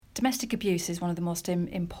Domestic abuse is one of the most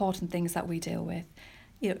important things that we deal with.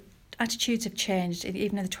 Attitudes have changed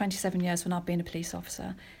even in the 27 years when I've been a police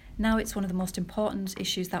officer. Now it's one of the most important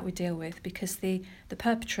issues that we deal with because the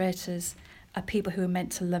perpetrators are people who are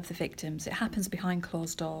meant to love the victims. It happens behind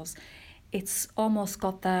closed doors. It's almost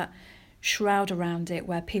got that shroud around it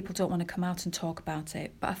where people don't want to come out and talk about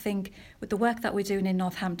it. But I think with the work that we're doing in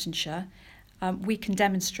Northamptonshire, we can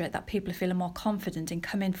demonstrate that people are feeling more confident in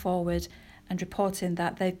coming forward and reporting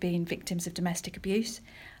that they've been victims of domestic abuse,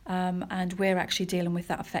 and we're actually dealing with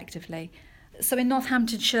that effectively. So in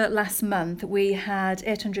Northamptonshire last month, we had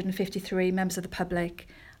 853 members of the public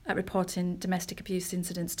reporting domestic abuse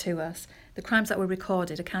incidents to us. The crimes that were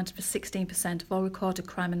recorded accounted for 16% of all recorded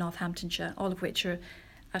crime in Northamptonshire, all of which are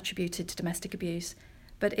attributed to domestic abuse.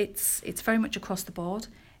 But it's very much across the board.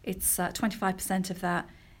 It's 25% of that,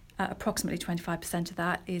 approximately 25% of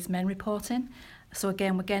that is men reporting. So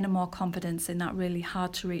again, we're gaining more confidence in that really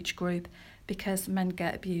hard to reach group because men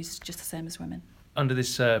get abused just the same as women. Under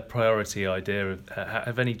this priority idea,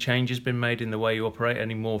 have any changes been made in the way you operate?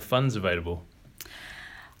 Any more funds available?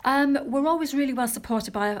 We're always really well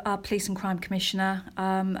supported by our Police and Crime Commissioner,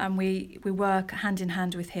 and we work hand in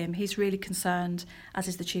hand with him. He's really concerned, as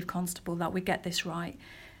is the Chief Constable, that we get this right.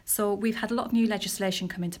 So we've had a lot of new legislation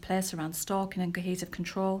come into place around stalking and cohesive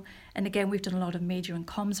control. And again, we've done a lot of media and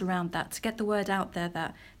comms around that to get the word out there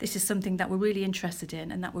that this is something that we're really interested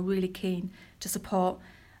in and that we're really keen to support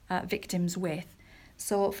victims with.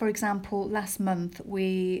 So, for example, last month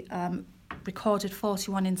we recorded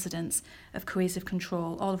 41 incidents of cohesive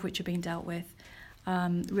control, all of which are being dealt with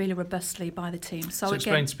really robustly by the team. So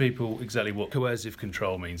explain to people exactly what coercive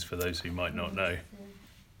control means for those who might not know.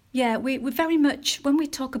 Yeah, we very much, when we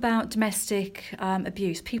talk about domestic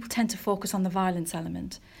abuse, people tend to focus on the violence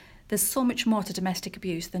element. There's so much more to domestic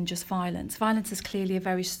abuse than just violence. Violence is clearly a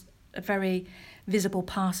very visible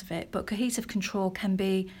part of it, but cohesive control can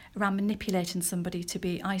be around manipulating somebody to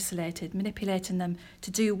be isolated, manipulating them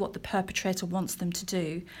to do what the perpetrator wants them to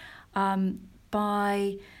do,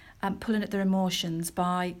 by pulling at their emotions,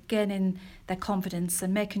 by gaining their confidence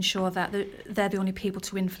and making sure that they're the only people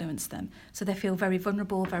to influence them. So they feel very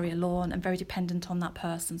vulnerable, very alone and very dependent on that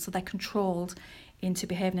person. So they're controlled into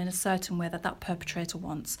behaving in a certain way that perpetrator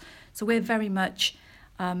wants. So we're very much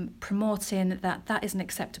promoting that isn't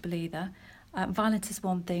acceptable either. Violence is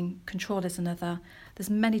one thing, control is another.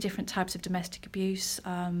 There's many different types of domestic abuse,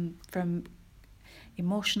 from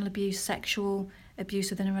emotional abuse, sexual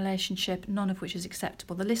abuse within a relationship, none of which is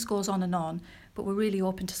acceptable. The list goes on, but we're really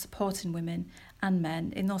open to supporting women and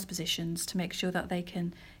men in those positions to make sure that they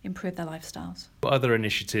can improve their lifestyles. What other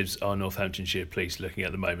initiatives are Northamptonshire Police looking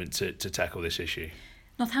at the moment to tackle this issue?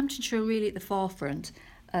 Northamptonshire are really at the forefront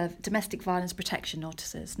of domestic violence protection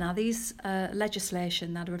notices. Now, these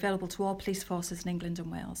legislation that are available to all police forces in England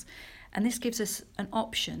and Wales, and this gives us an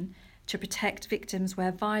option to protect victims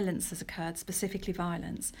where violence has occurred, specifically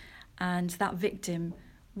violence, and that victim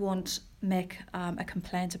won't make a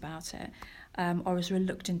complaint about it, or is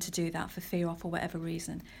reluctant to do that for fear or for whatever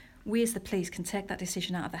reason. We as the police can take that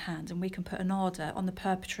decision out of their hand and we can put an order on the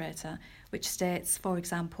perpetrator which states, for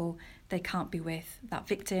example, they can't be with that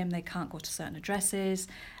victim, they can't go to certain addresses,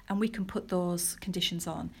 and we can put those conditions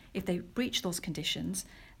on. If they breach those conditions,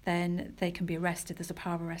 then they can be arrested. There's a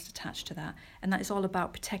power of arrest attached to that. And that is all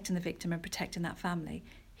about protecting the victim and protecting that family.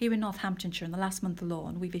 Here in Northamptonshire, in the last month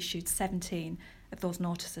alone, we've issued 17 of those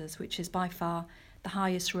notices, which is by far the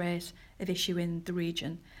highest rate of issue in the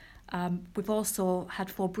region. We've also had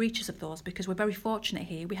 4 breaches of those because we're very fortunate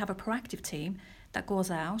here. We have a proactive team that goes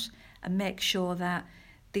out and makes sure that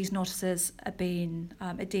these notices are being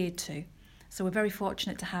adhered to. So we're very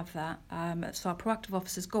fortunate to have that. So our proactive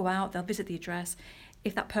officers go out, they'll visit the address.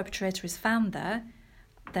 If that perpetrator is found there,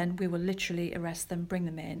 then we will literally arrest them, bring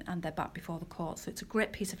them in, and they're back before the court. So it's a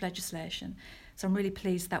great piece of legislation. So I'm really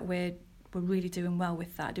pleased that we're really doing well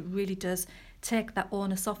with that. It really does take that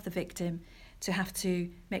onus off the victim to have to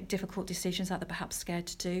make difficult decisions that they're perhaps scared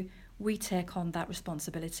to do. We take on that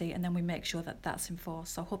responsibility and then we make sure that that's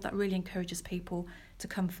enforced. So I hope that really encourages people to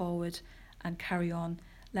come forward and carry on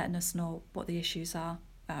letting us know what the issues are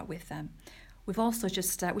with them. We've also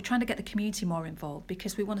we're trying to get the community more involved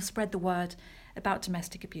because we want to spread the word about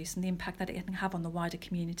domestic abuse and the impact that it can have on the wider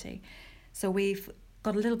community. So we've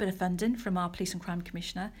got a little bit of funding from our Police and Crime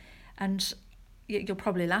Commissioner, and you'll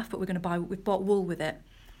probably laugh, but we've bought wool with it.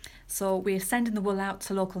 So we're sending the wool out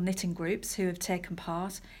to local knitting groups who have taken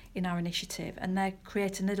part in our initiative, and they're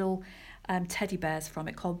creating little teddy bears from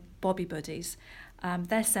it called Bobby Buddies.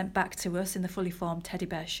 They're sent back to us in the fully formed teddy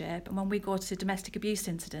bear shape, and when we go to domestic abuse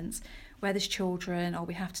incidents where there's children or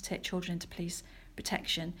we have to take children into police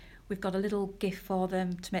protection, We've got a little gift for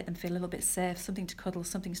them to make them feel a little bit safe, something to cuddle,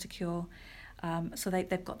 something secure. So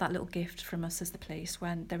they've got that little gift from us as the police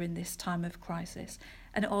when they're in this time of crisis.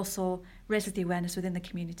 And it also raises the awareness within the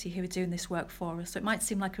community who are doing this work for us. So it might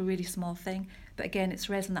seem like a really small thing, but again, it's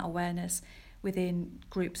raising that awareness within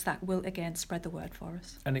groups that will, again, spread the word for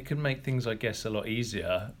us. And it can make things, I guess, a lot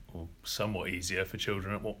easier, or somewhat easier for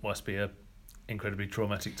children at what must be a incredibly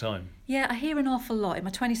traumatic time. Yeah, I hear an awful lot. In my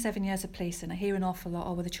 27 years of policing, I hear an awful lot,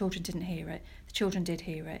 oh, well, the children didn't hear it. The children did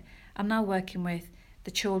hear it. I'm now working with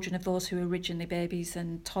the children of those who were originally babies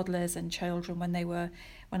and toddlers and children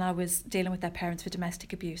when I was dealing with their parents for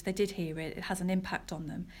domestic abuse. They did hear it. It has an impact on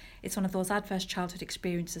them. It's one of those adverse childhood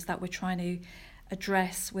experiences that we're trying to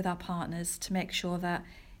address with our partners to make sure that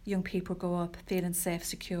young people grow up feeling safe,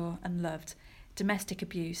 secure and loved. Domestic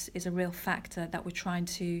abuse is a real factor that we're trying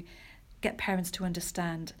to get parents to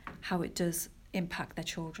understand how it does impact their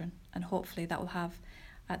children, and hopefully that will have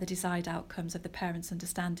the desired outcomes of the parents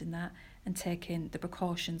understanding that and taking the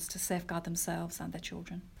precautions to safeguard themselves and their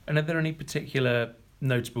children. And are there any particular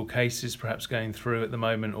notable cases perhaps going through at the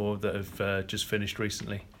moment or that have just finished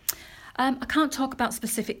recently? I can't talk about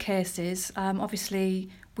specific cases. Obviously,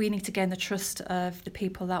 we need to gain the trust of the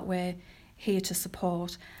people that we're here to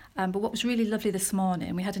support. But what was really lovely this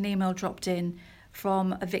morning, we had an email dropped in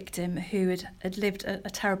from a victim who had lived a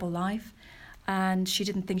terrible life, and she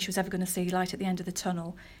didn't think she was ever going to see light at the end of the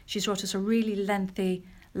tunnel. She's wrote us a really lengthy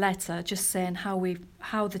letter just saying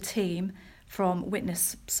how the team, from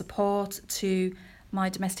witness support to my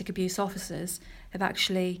domestic abuse officers, have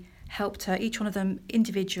actually helped her, each one of them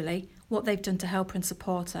individually, what they've done to help her and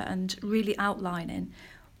support her, and really outlining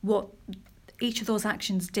what each of those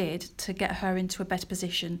actions did to get her into a better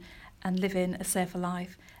position and living a safer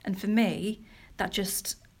life. And for me, that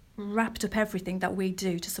just wrapped up everything that we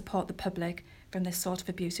do to support the public from this sort of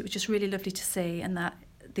abuse. It was just really lovely to see, and that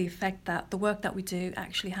the effect that the work that we do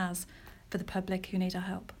actually has for the public who need our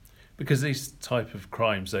help. Because these type of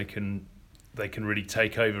crimes, they can really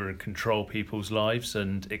take over and control people's lives,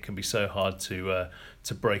 and it can be so hard to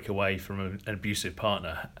break away from an abusive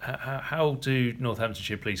partner. How do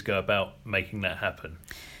Northamptonshire Police go about making that happen?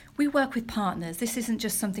 We work with partners. This isn't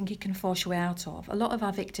just something you can force your way out of. A lot of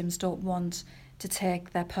our victims don't want to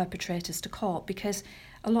take their perpetrators to court because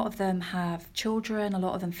a lot of them have children, a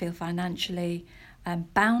lot of them feel financially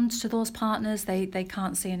bound to those partners. They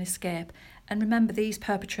can't see an escape. And remember, these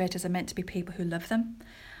perpetrators are meant to be people who love them.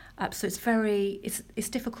 So it's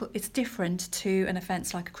difficult. It's different to an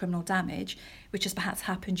offence like a criminal damage, which has perhaps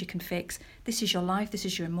happened, you can fix. This is your life, this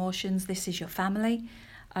is your emotions, this is your family.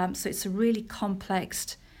 So it's a really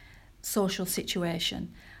complex social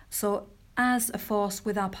situation. So as a force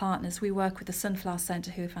with our partners, we work with the Sunflower Centre,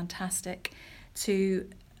 who are fantastic, to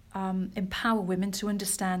empower women to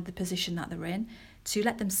understand the position that they're in, to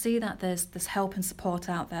let them see that there's help and support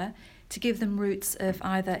out there, to give them routes of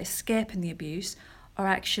either escaping the abuse or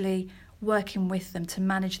actually working with them to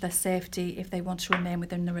manage their safety if they want to remain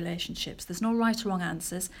within the relationships. There's no right or wrong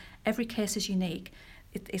answers. Every case is unique.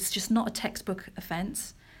 It's just not a textbook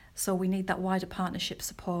offence, so we need that wider partnership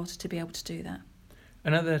support to be able to do that.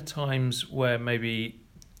 And are there times where maybe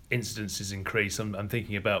incidences increase? I'm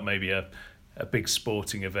thinking about maybe a big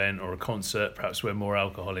sporting event or a concert, perhaps where more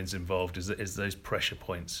alcohol is involved. Is those pressure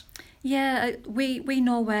points? Yeah, we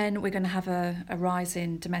know when we're going to have a rise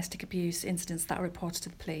in domestic abuse incidents that are reported to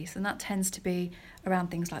the police, and that tends to be around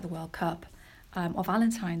things like the World Cup or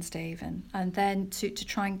Valentine's Day even. And then to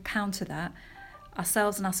try and counter that,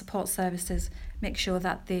 ourselves and our support services make sure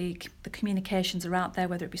that the communications are out there,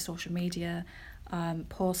 whether it be social media,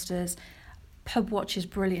 posters. Pub Watch is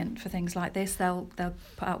brilliant for things like this. They'll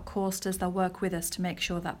put out coasters, they'll work with us to make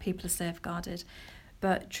sure that people are safeguarded.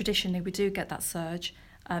 But traditionally we do get that surge,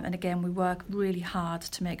 and again we work really hard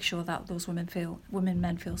to make sure that those men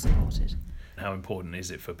feel supported. How important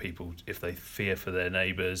is it for people, if they fear for their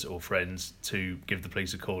neighbours or friends, to give the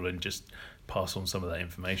police a call and just pass on some of that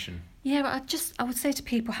information? Yeah, I would say to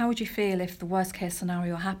people, how would you feel if the worst case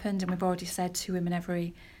scenario happened? And we've already said 2 women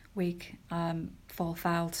every week fall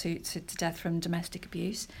foul to death from domestic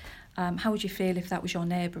abuse. How would you feel if that was your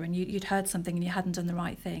neighbour and you'd heard something and you hadn't done the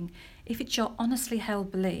right thing? If it's your honestly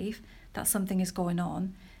held belief that something is going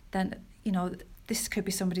on, then, you know, this could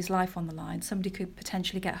be somebody's life on the line. Somebody could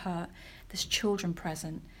potentially get hurt. There's children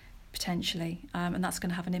present, potentially, and that's going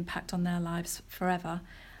to have an impact on their lives forever.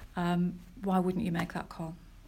 Why wouldn't you make that call?